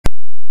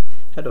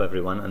Hello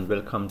everyone, and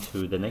welcome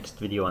to the next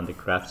video on the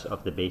graphs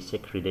of the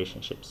basic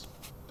relationships.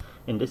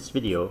 In this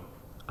video,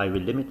 I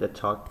will limit the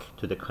talk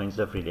to the kinds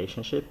of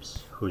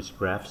relationships whose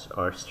graphs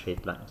are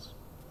straight lines,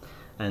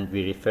 and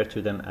we refer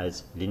to them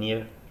as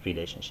linear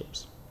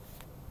relationships.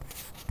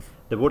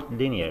 The word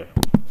linear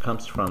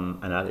comes from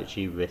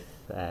analogy with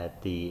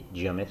the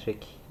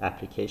geometric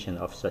application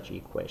of such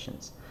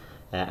equations,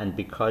 and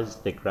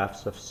because the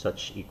graphs of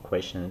such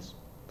equations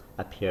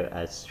appear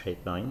as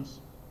straight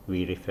lines,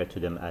 we refer to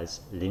them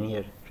as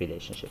linear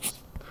relationships.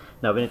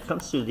 Now, when it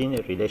comes to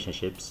linear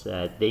relationships,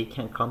 they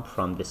can come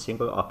from the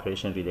single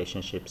operation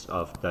relationships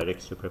of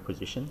direct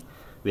superposition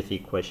with the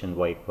equation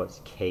y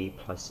equals k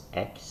plus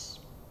x,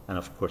 and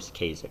of course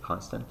k is a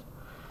constant.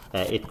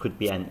 It could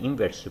be an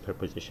inverse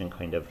superposition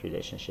kind of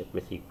relationship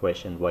with the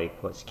equation y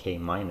equals k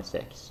minus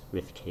x,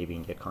 with k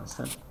being a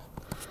constant,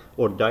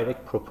 or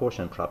direct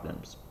proportion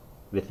problems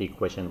with the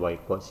equation y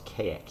equals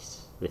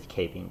kx, with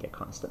k being a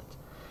constant.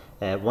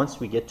 Once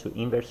we get to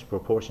inverse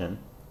proportion,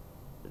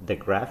 the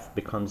graph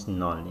becomes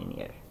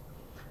nonlinear.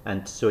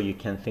 And so you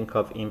can think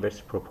of inverse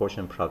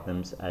proportion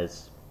problems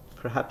as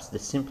perhaps the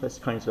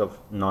simplest kinds of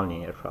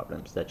nonlinear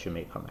problems that you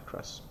may come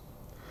across.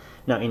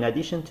 Now, in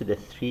addition to the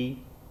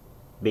three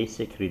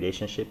basic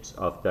relationships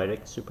of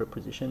direct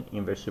superposition,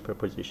 inverse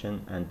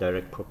superposition, and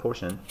direct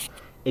proportion,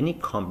 any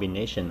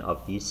combination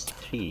of these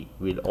three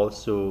will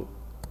also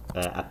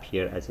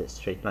appear as a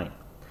straight line.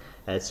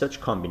 Such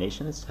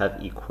combinations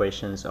have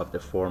equations of the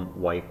form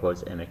y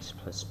equals mx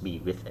plus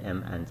b, with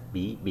m and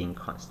b being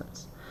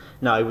constants.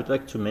 Now, I would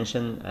like to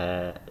mention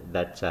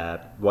that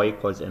y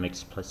equals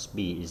mx plus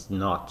b is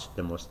not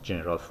the most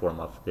general form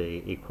of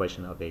the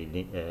equation of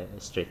a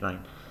straight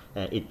line.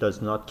 It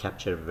does not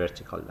capture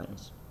vertical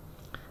lines.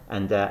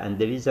 And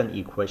there is an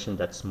equation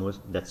that's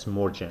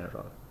more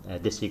general.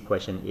 This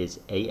equation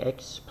is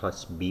ax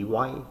plus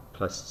by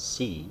plus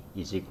c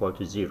is equal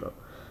to 0.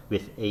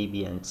 With a,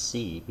 b, and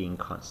c being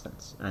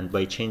constants. And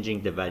by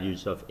changing the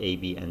values of a,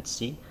 b, and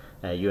c,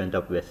 you end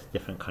up with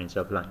different kinds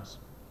of lines.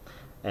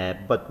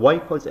 But y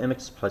equals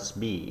mx plus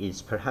b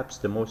is perhaps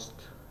the most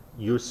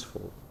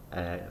useful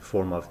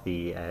form of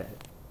the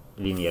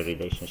linear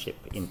relationship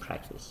in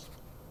practice.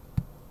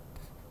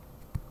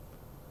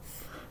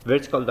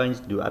 Vertical lines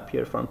do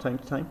appear from time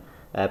to time,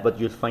 but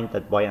you'll find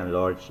that by and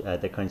large,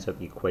 the kinds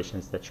of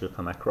equations that you'll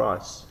come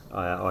across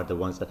are the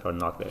ones that are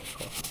not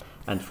vertical.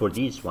 And for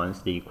these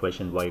ones, the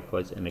equation y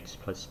equals mx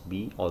plus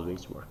b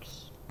always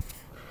works.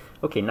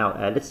 Okay, now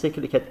let's take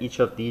a look at each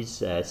of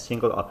these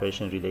single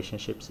operation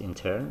relationships in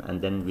turn,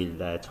 and then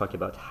we'll talk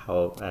about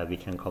how we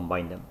can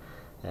combine them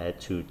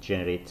to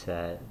generate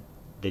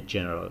the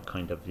general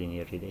kind of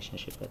linear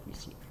relationship that we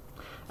see.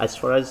 As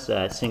far as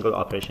single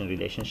operation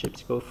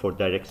relationships go, for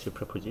direct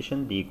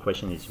superposition, the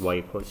equation is y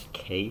equals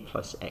k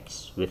plus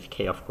x, with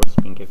k of course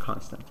being a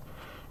constant.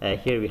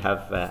 Here we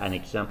have an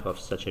example of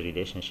such a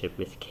relationship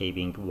with k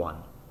being 1,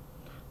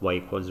 y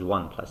equals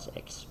 1 plus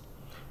x.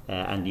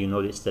 And you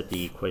notice that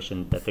the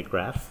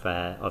graph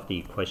of the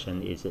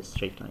equation is a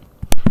straight line.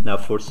 Now,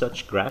 for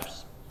such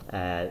graphs,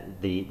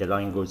 the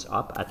line goes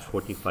up at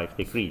 45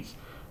 degrees.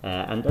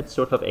 And that's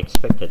sort of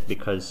expected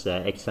because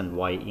x and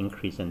y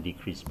increase and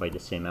decrease by the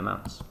same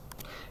amounts.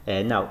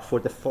 Now,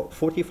 for the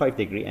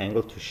 45-degree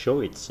angle to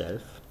show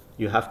itself,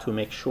 you have to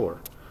make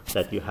sure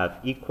that you have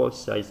equal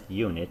sized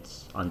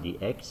units on the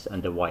x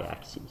and the y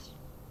axes.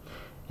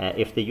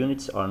 If the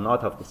units are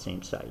not of the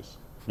same size,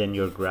 then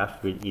your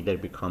graph will either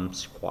become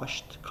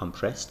squashed,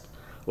 compressed,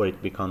 or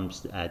it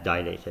becomes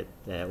dilated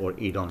or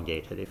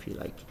elongated, if you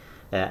like.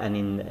 And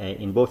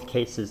in both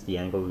cases, the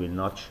angle will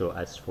not show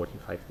as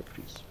 45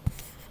 degrees.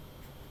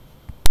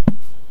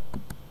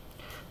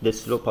 The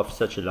slope of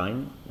such a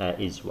line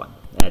is 1.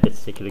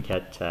 Let's take a look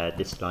at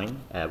this line,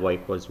 y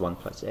equals 1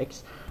 plus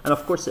x. And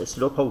of course, the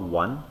slope of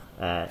 1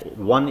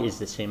 is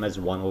the same as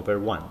 1 over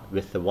 1,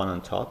 with the 1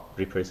 on top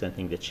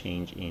representing the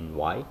change in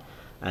y,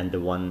 and the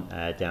 1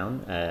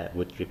 down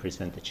would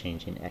represent the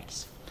change in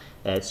x.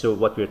 So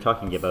what we're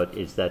talking about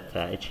is that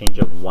a change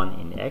of 1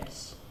 in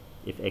x,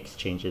 if x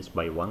changes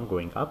by 1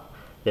 going up,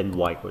 then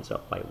y goes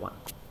up by 1.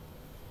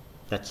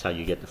 That's how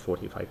you get the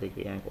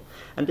 45-degree angle.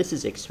 And this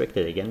is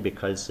expected again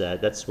because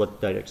that's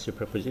what direct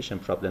superposition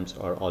problems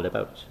are all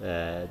about.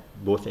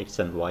 Both x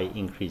and y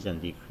increase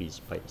and decrease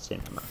by the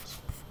same amounts.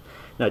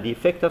 Now, the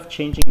effect of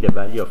changing the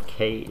value of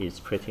k is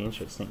pretty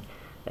interesting.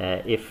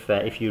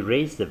 If you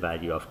raise the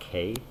value of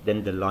k,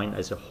 then the line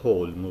as a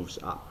whole moves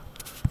up.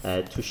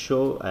 To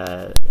show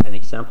an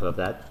example of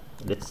that,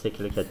 let's take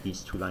a look at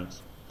these two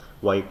lines.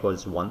 Y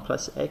equals 1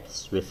 plus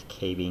x, with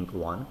k being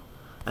 1.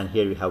 And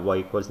here we have y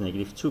equals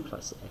negative 2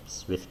 plus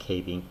x, with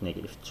k being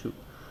negative 2.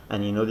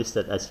 And you notice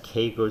that as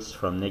k goes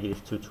from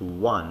negative 2 to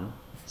 1,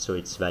 so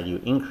its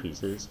value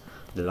increases,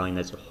 the line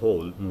as a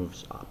whole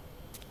moves up.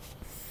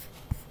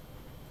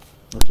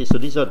 Okay, so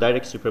these are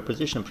direct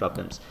superposition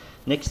problems.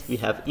 Next, we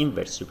have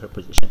inverse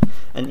superposition.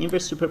 And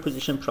inverse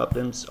superposition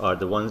problems are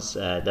the ones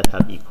that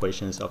have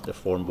equations of the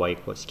form y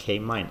equals k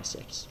minus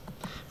x.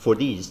 For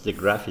these, the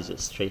graph is a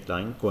straight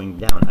line going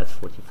down at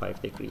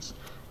 45 degrees.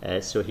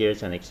 So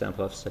here's an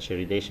example of such a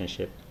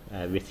relationship.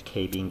 With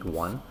k being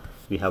 1,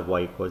 we have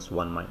y equals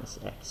 1 minus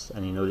x.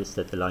 And you notice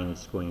that the line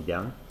is going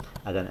down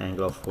at an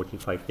angle of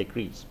 45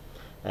 degrees.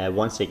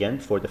 Once again,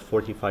 for the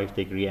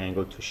 45-degree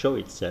angle to show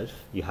itself,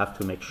 you have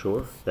to make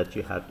sure that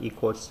you have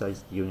equal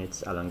sized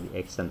units along the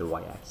x and the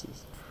y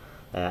axes.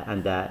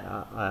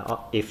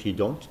 If you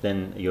don't,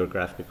 then your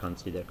graph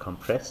becomes either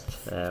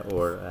compressed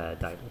or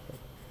dilated.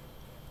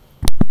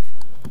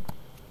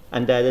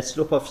 And the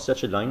slope of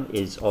such a line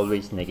is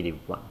always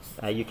 -1.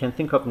 You can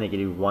think of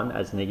 -1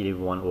 as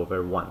 -1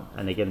 over 1.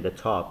 And again, the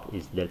top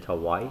is delta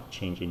y,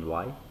 change in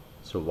y.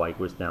 So y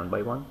goes down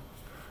by 1.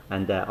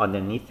 And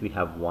underneath we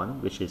have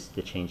 1, which is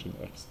the change in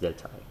x,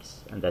 delta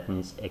x. And that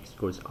means x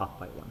goes up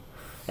by 1.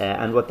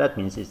 And what that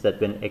means is that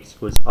when x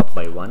goes up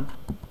by 1,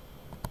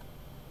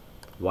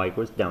 y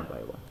goes down by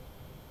 1.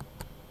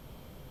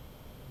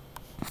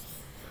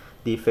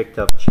 The effect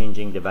of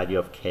changing the value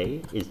of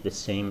k is the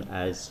same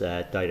as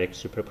direct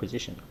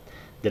superposition.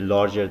 The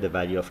larger the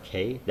value of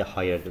k, the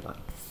higher the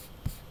line.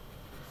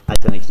 As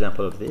an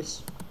example of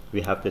this,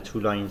 we have the two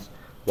lines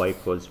y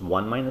equals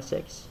 1 minus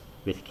x,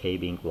 with k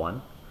being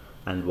 1,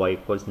 and y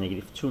equals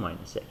 -2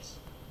 minus x,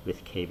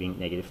 with k being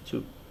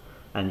 -2.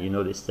 And you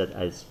notice that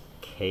as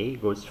k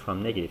goes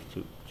from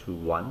 -2 to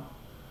 1,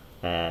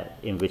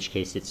 in which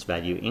case its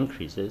value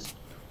increases,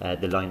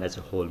 the line as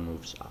a whole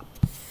moves up.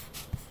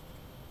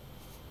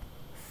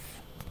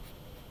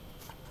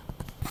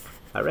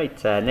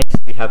 Alright, next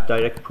we have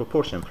direct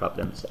proportion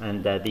problems,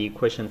 and the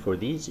equation for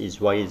these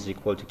is y is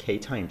equal to k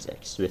times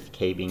x, with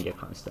k being a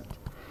constant.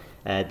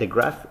 The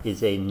graph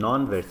is a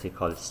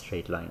non-vertical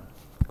straight line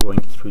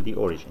going through the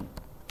origin.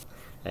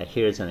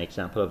 Here is an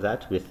example of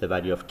that, with the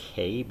value of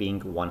k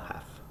being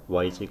 1/2.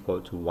 Y is equal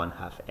to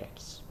 1/2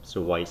 x,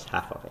 so y is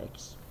half of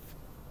x.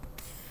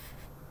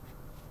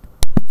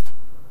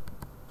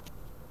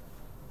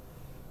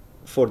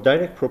 For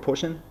direct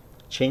proportion,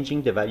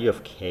 changing the value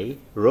of k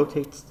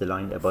rotates the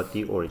line about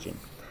the origin.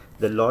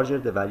 The larger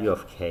the value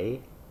of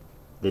k,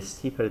 the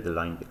steeper the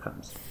line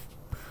becomes.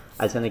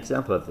 As an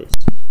example of this,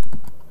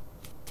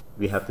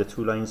 we have the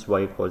two lines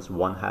y equals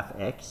 1/2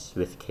 x,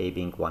 with k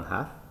being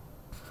 1/2,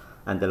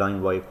 and the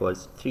line y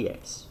equals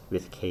 3x,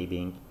 with k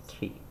being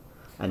 3.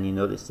 And you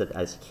notice that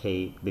as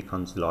k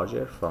becomes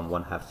larger, from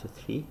 1/2 to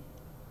 3,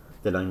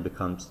 the line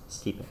becomes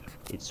steeper.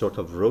 It sort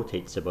of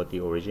rotates about the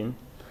origin.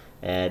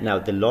 Now,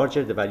 the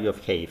larger the value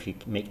of k, if you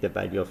make the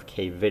value of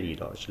k very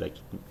large, like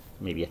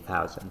maybe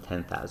 1,000,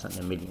 10,000,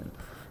 1,000,000,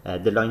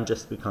 the line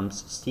just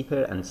becomes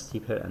steeper and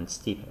steeper and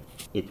steeper.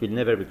 It will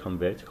never become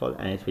vertical,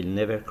 and it will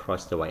never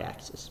cross the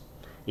y-axis.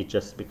 It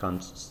just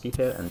becomes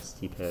steeper and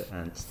steeper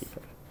and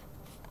steeper.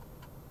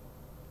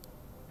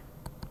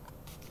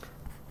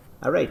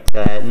 Alright,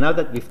 now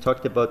that we've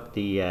talked about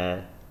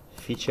the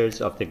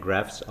features of the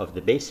graphs of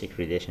the basic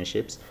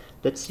relationships,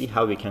 let's see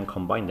how we can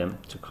combine them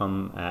to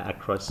come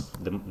across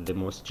the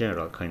most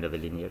general kind of a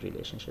linear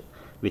relationship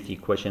with the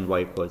equation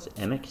y equals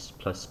mx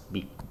plus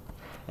b.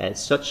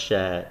 Such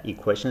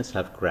equations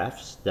have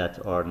graphs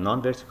that are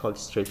non-vertical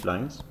straight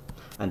lines,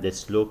 and the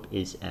slope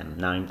is m.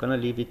 Now I'm going to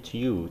leave it to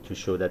you to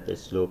show that the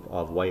slope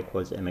of y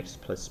equals mx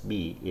plus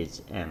b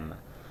is m.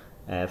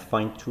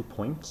 Find 2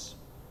 points,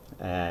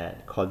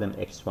 call them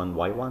x1,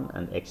 y1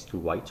 and x2,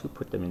 y2,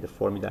 put them in the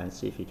formula and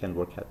see if you can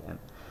work out m.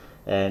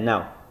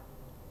 Now,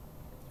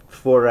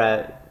 for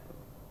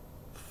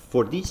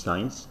these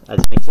lines, as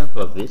an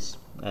example of this,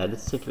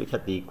 let's take a look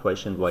at the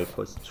equation y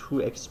equals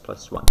 2x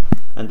plus 1.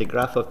 And the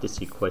graph of this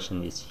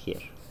equation is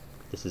here.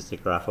 This is the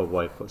graph of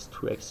y equals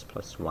 2x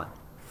plus 1.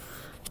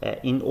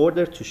 In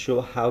order to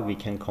show how we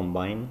can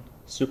combine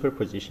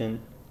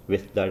superposition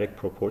with direct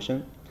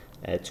proportion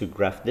to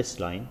graph this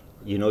line,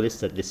 you notice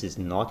that this is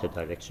not a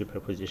direct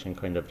superposition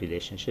kind of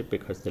relationship,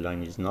 because the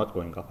line is not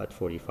going up at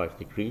 45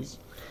 degrees,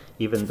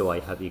 even though I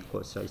have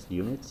equal sized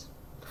units.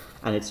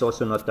 And it's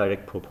also not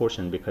direct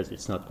proportion because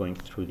it's not going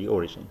through the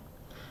origin.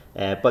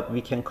 But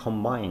we can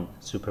combine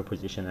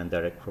superposition and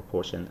direct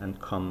proportion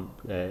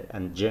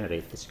and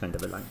generate this kind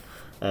of a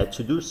line.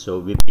 To do so,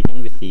 we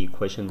begin with the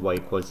equation y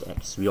equals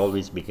x. We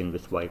always begin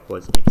with y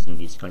equals x in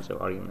these kinds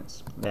of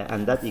arguments.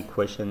 And that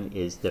equation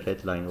is the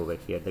red line over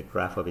here. The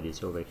graph of it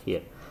is over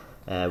here.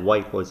 Y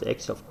equals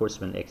x, of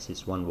course, when x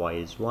is 1, y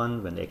is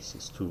 1. When x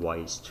is 2, y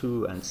is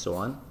 2, and so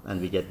on.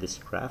 And we get this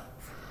graph.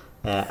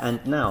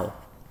 And now,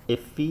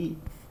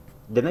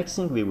 the next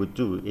thing we would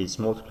do is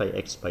multiply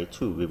x by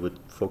 2. We would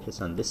focus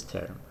on this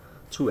term,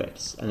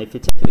 2x. And if you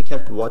take a look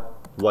at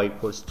what y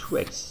equals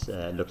 2x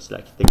looks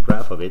like, the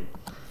graph of it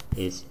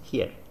is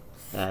here.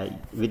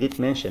 We did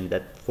mention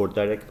that for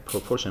direct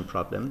proportion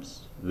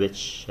problems,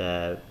 which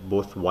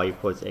both y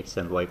equals x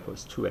and y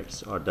equals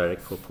 2x are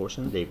direct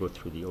proportion, they go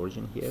through the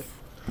origin here.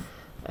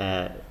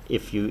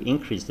 If you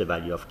increase the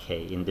value of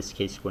k, in this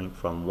case going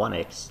from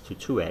 1x to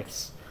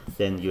 2x,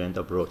 then you end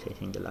up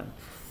rotating the line.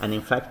 And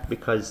in fact,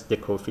 because the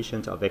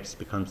coefficient of x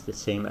becomes the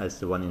same as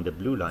the one in the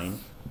blue line,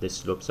 the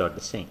slopes are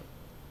the same.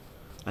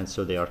 And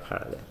so they are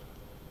parallel.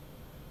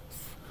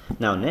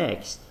 Now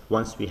next,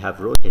 once we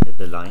have rotated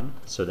the line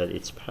so that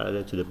it's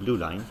parallel to the blue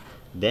line,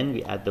 Then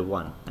we add the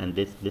 1, and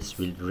this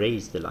will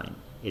raise the line.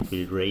 It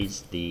will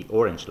raise the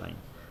orange line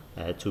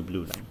to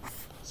blue line.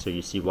 So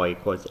you see y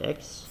equals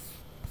x,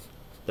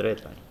 the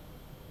red line.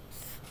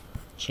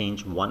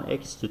 Change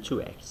 1x to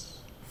 2x,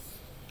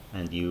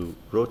 and you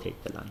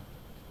rotate the line.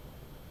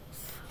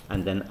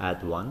 And then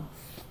add 1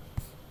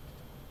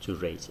 to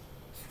raise it.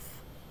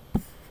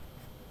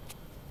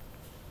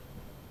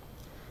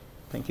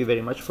 Thank you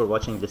very much for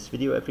watching this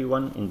video,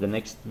 everyone. In the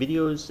next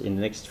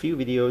few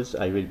videos,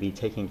 I will be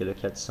taking a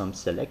look at some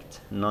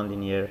select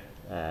nonlinear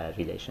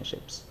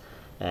relationships.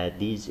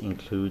 These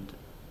include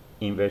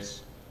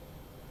inverse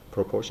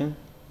proportion,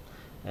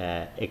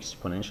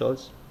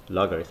 exponentials,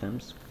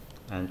 logarithms,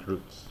 and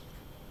roots.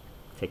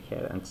 Take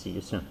care and see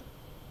you soon.